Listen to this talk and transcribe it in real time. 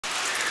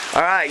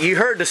Alright, you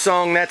heard the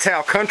song, That's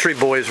How Country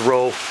Boys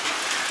Roll.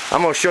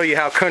 I'm going to show you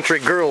how country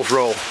girls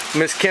roll.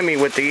 Miss Kimmie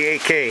with the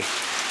AK.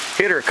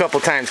 Hit her a couple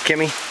times,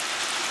 Kimmie.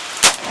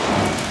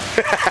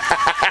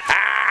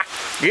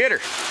 Get her.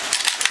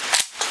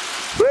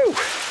 Woo!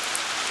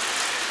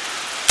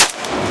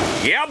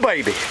 Yeah,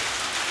 baby.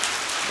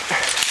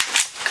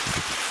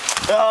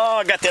 Oh,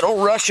 I got that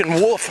old Russian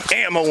wolf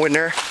ammo in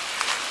there.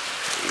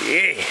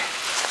 Yeah.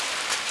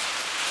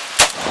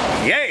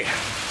 Yeah.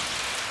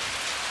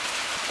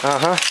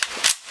 Uh-huh.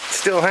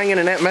 Still hanging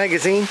in that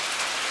magazine.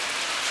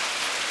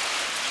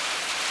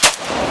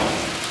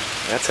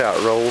 That's how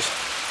it rolls.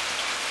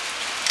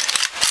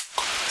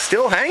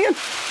 Still hanging?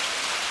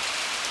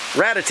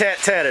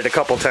 Rat-a-tat-tatted a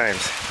couple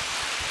times.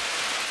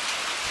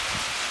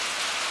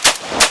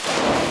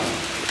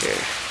 Yeah.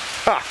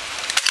 Ha!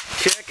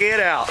 Check it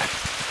out.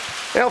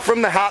 Well,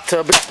 from the hot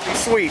tub, it's pretty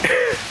sweet.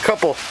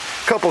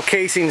 couple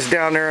casings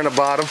down there on the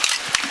bottom.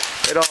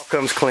 It all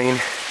comes clean.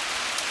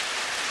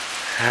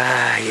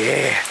 Ah,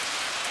 yeah.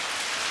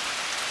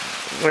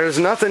 There's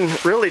nothing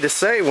really to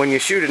say when you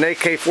shoot an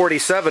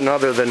AK-47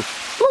 other than...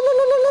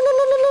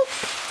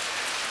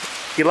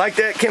 You like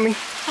that, Kimmie?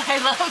 I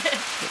love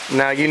it.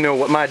 Now you know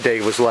what my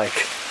day was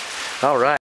like. All right.